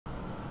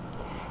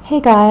Hey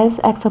guys,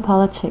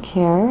 Exopolitic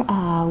here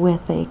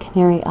with a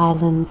Canary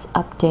Islands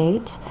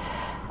update.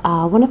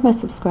 One of my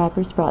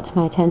subscribers brought to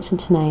my attention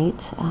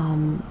tonight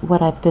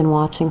what I've been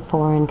watching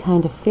for and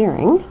kind of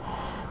fearing,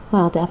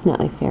 well,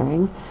 definitely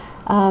fearing.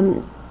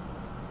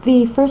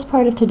 The first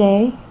part of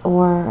today,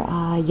 or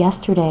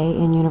yesterday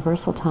in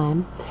Universal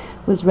Time,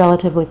 was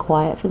relatively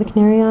quiet for the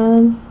Canary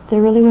Islands.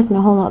 There really wasn't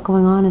a whole lot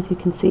going on, as you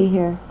can see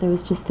here. There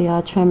was just the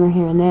odd tremor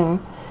here and there.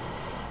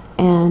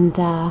 And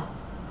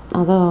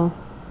although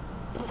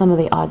some of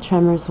the odd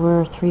tremors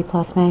were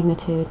 3+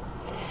 magnitude.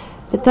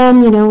 But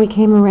then, we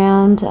came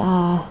around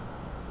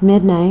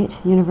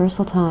midnight,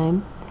 Universal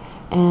Time,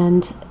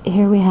 and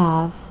here we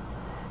have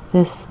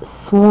this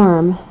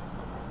swarm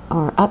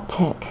or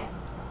uptick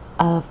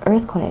of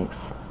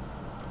earthquakes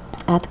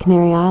at the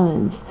Canary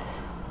Islands.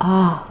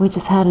 We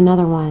just had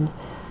another one.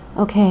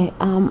 Okay,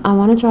 I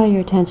want to draw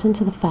your attention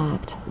to the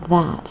fact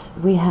that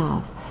we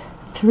have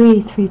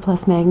three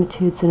 3+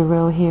 magnitudes in a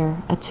row here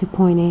at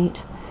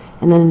 2.8,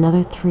 and then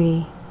another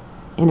 3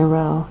 in a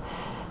row.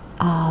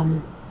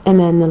 And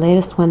then the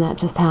latest one that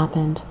just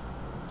happened,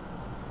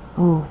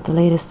 the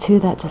latest 2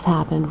 that just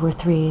happened were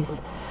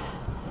 3s,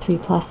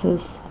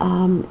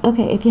 3+s.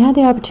 Okay, if you had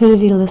the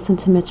opportunity to listen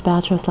to Mitch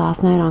Batros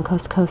last night on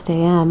Coast to Coast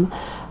AM,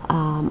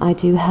 I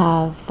do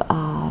have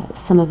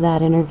some of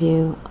that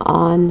interview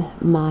on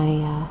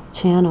my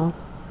channel.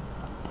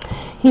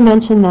 He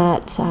mentioned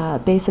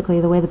that basically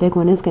the way the big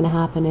one is going to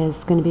happen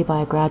is going to be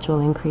by a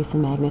gradual increase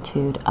in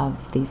magnitude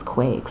of these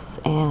quakes,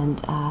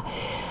 and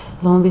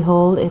lo and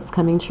behold, it's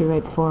coming true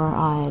right before our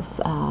eyes.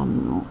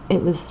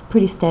 It was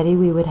pretty steady.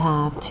 We would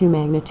have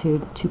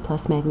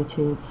 2+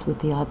 magnitudes with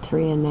the odd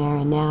 3 in there,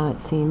 and now it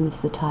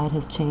seems the tide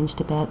has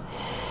changed a bit,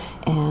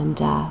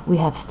 and we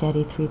have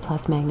steady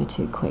 3+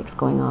 magnitude quakes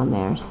going on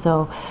there.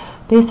 So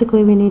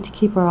basically we need to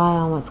keep our eye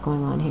on what's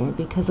going on here,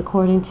 because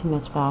according to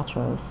Mitch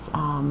Batros,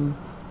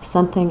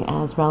 something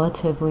as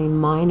relatively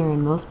minor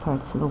in most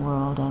parts of the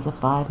world as a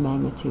 5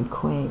 magnitude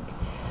quake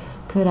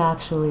could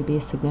actually be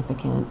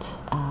significant,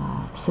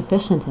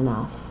 sufficient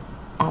enough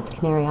at the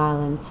Canary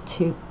Islands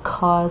to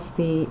cause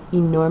the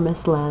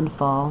enormous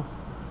landfall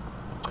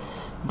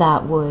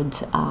that would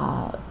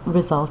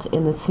result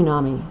in the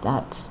tsunami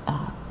that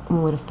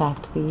would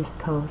affect the east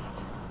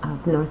coast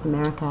of North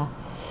America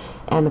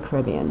and the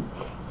Caribbean.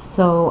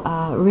 So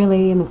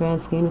really, in the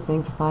grand scheme of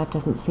things, a 5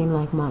 doesn't seem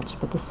like much,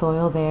 but the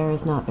soil there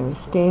is not very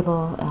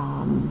stable.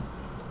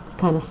 It's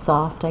kind of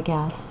soft, I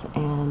guess,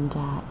 and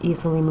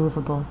easily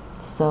movable.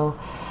 So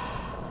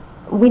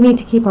we need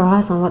to keep our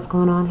eyes on what's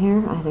going on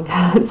here. I think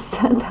I've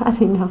said that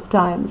enough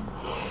times.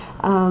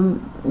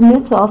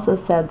 Mitch also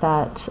said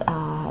that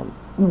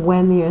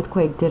when the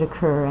earthquake did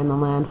occur and the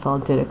landfall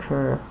did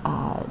occur,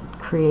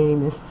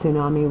 creating this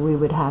tsunami, we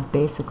would have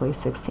basically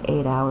 6 to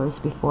 8 hours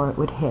before it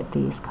would hit the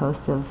east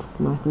coast of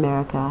North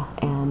America,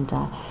 and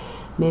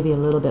maybe a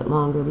little bit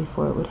longer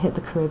before it would hit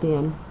the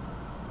Caribbean.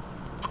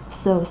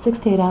 So 6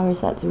 to 8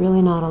 hours, that's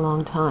really not a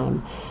long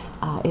time.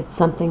 It's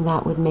something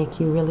that would make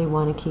you really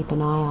want to keep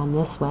an eye on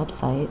this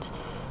website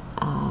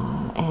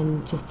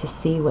and just to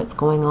see what's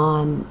going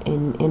on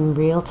in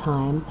real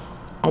time.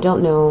 I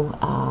don't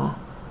know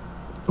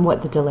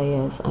what the delay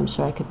is. I'm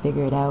sure I could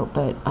figure it out,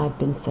 but I've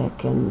been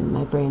sick and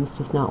my brain's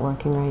just not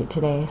working right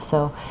today.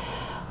 So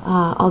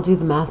I'll do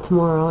the math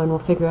tomorrow and we'll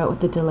figure out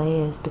what the delay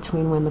is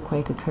between when the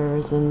quake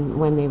occurs and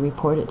when they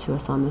report it to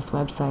us on this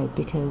website,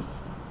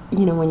 because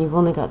when you've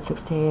only got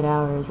 6 to 8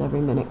 hours,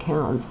 every minute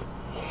counts.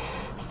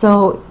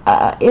 So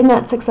in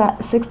that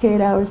 6 to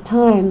 8 hours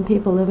time,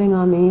 people living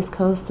on the east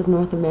coast of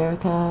North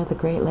America, the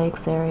Great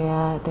Lakes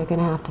area, they're going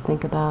to have to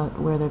think about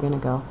where they're going to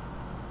go.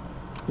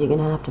 You're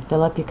going to have to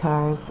fill up your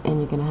cars, and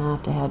you're going to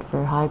have to head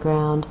for high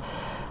ground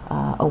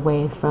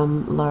away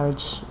from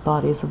large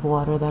bodies of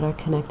water that are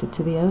connected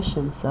to the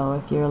ocean. So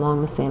if you're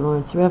along the St.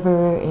 Lawrence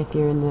River, if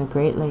you're in the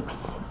Great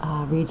Lakes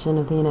region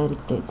of the United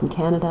States and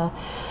Canada,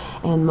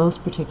 and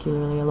most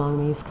particularly along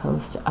the east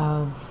coast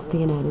of the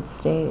United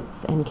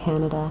States and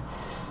Canada.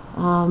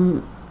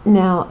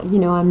 Now,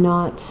 I'm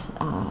not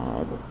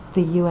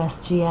the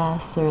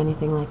USGS or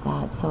anything like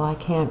that, so I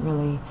can't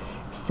really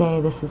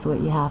say this is what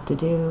you have to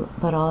do,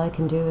 but all I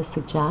can do is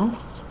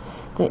suggest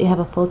that you have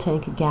a full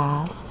tank of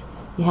gas,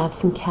 you have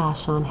some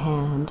cash on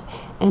hand,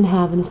 and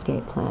have an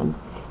escape plan.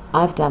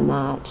 I've done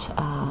that,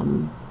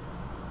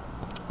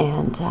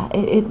 and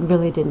it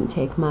really didn't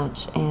take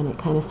much, and it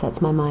kind of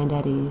sets my mind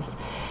at ease.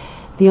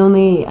 The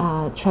only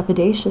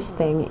trepidatious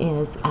thing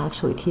is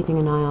actually keeping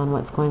an eye on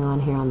what's going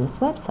on here on this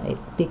website,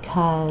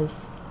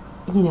 because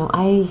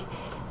I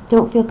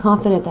don't feel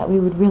confident that we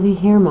would really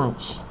hear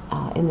much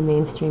in the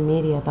mainstream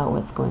media about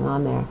what's going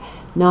on there.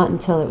 Not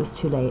until it was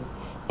too late,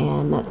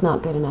 and that's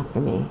not good enough for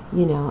me.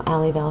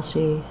 Ali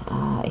Velshi,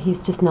 he's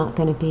just not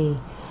going to be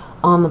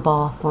on the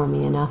ball for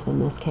me enough in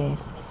this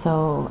case.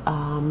 So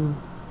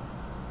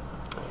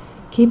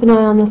keep an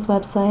eye on this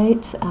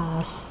website.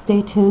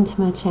 Stay tuned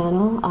to my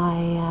channel.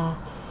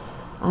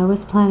 I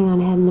was planning on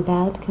heading to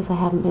bed because I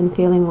haven't been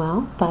feeling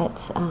well,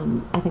 but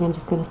I think I'm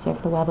just going to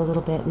surf the web a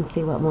little bit and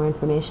see what more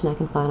information I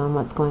can find on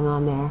what's going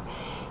on there.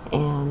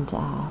 and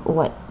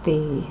what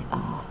the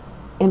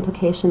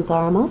implications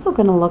are. I'm also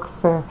going to look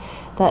for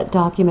that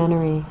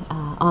documentary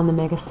on the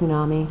mega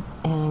tsunami,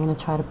 and I'm going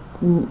to try to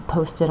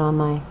post it on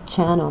my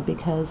channel,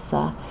 because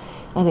I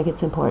think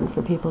it's important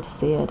for people to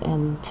see it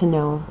and to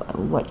know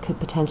what could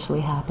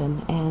potentially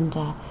happen. And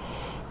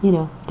you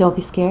know, don't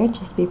be scared,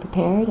 just be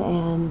prepared,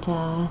 and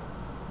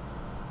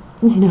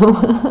you know,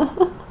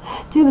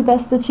 do the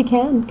best that you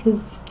can,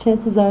 because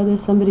chances are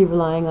there's somebody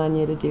relying on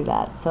you to do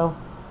that. So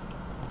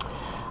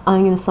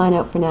I'm going to sign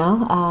out for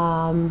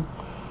now.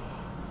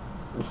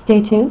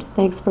 Stay tuned.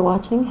 Thanks for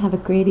watching. Have a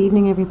great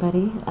evening,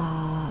 everybody.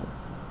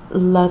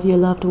 Love your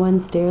loved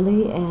ones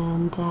dearly,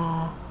 and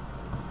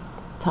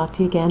talk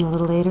to you again a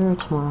little later or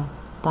tomorrow.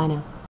 Bye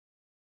now.